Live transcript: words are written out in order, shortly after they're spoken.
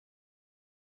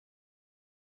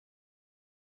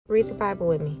Read the Bible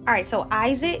with me. All right, so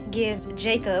Isaac gives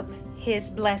Jacob his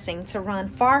blessing to run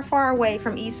far, far away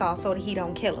from Esau so that he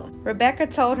don't kill him. Rebekah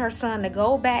told her son to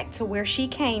go back to where she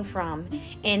came from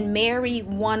and marry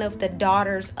one of the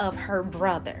daughters of her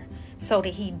brother, so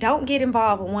that he don't get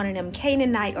involved with one of them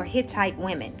Canaanite or Hittite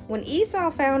women. When Esau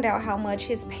found out how much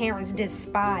his parents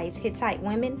despise Hittite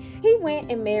women, He went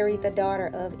and married the daughter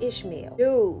of Ishmael.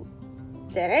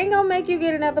 Dude, that ain't gonna make you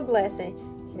get another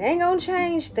blessing. It ain't gonna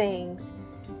change things.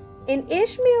 And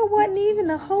Ishmael wasn't even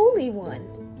the holy one.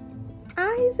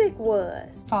 Isaac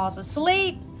was. falls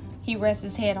asleep. He rests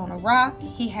his head on a rock.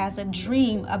 He has a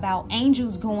dream about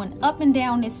angels going up and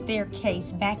down this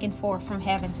staircase back and forth from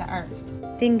heaven to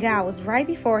earth. Then God was right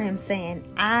before him saying,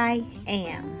 I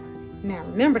am. Now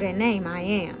remember that name, I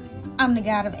am. I'm the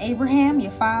God of Abraham,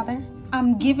 your father.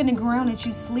 I'm giving the ground that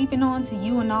you're sleeping on to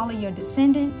you and all of your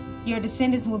descendants. Your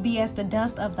descendants will be as the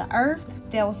dust of the earth.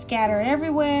 They'll scatter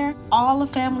everywhere. All the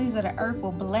families of the earth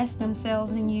will bless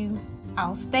themselves in you.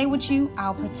 I'll stay with you.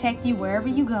 I'll protect you wherever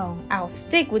you go. I'll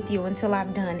stick with you until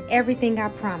I've done everything I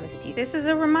promised you. This is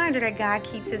a reminder that God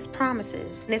keeps his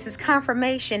promises. This is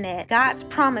confirmation that God's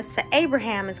promise to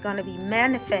Abraham is going to be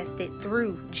manifested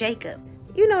through Jacob.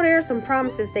 You know, there are some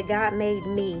promises that God made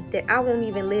me that I won't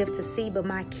even live to see, but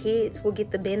my kids will get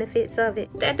the benefits of it.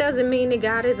 That doesn't mean that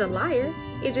God is a liar.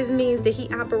 It just means that he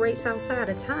operates outside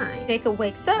of time. Jacob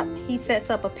wakes up. He sets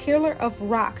up a pillar of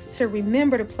rocks to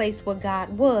remember the place where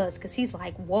God was, because he's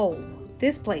like, whoa,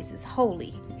 this place is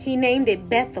holy. He named it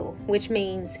Bethel, which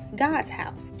means God's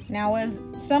house. Now, as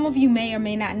some of you may or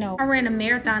may not know, I ran a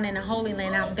marathon in the Holy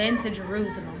Land. I've been to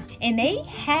Jerusalem, and they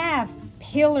have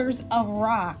pillars of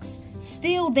rocks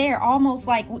still there, almost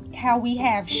like how we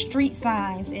have street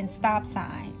signs and stop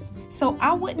signs. So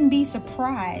I wouldn't be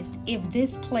surprised if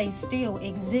this place still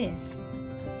exists.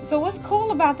 So what's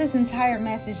cool about this entire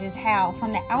message is how,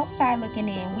 from the outside looking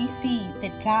in, we see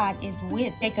that God is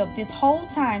with Jacob this whole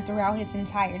time throughout his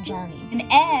entire journey. And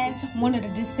as one of the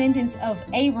descendants of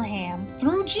Abraham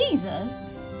through Jesus,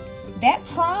 that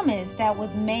promise that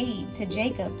was made to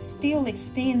Jacob still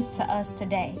extends to us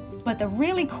today. But the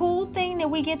really cool thing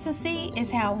that we get to see is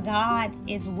how God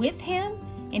is with him,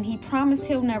 and he promised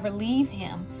he'll never leave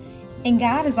him. And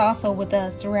God is also with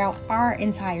us throughout our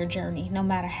entire journey, no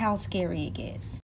matter how scary it gets.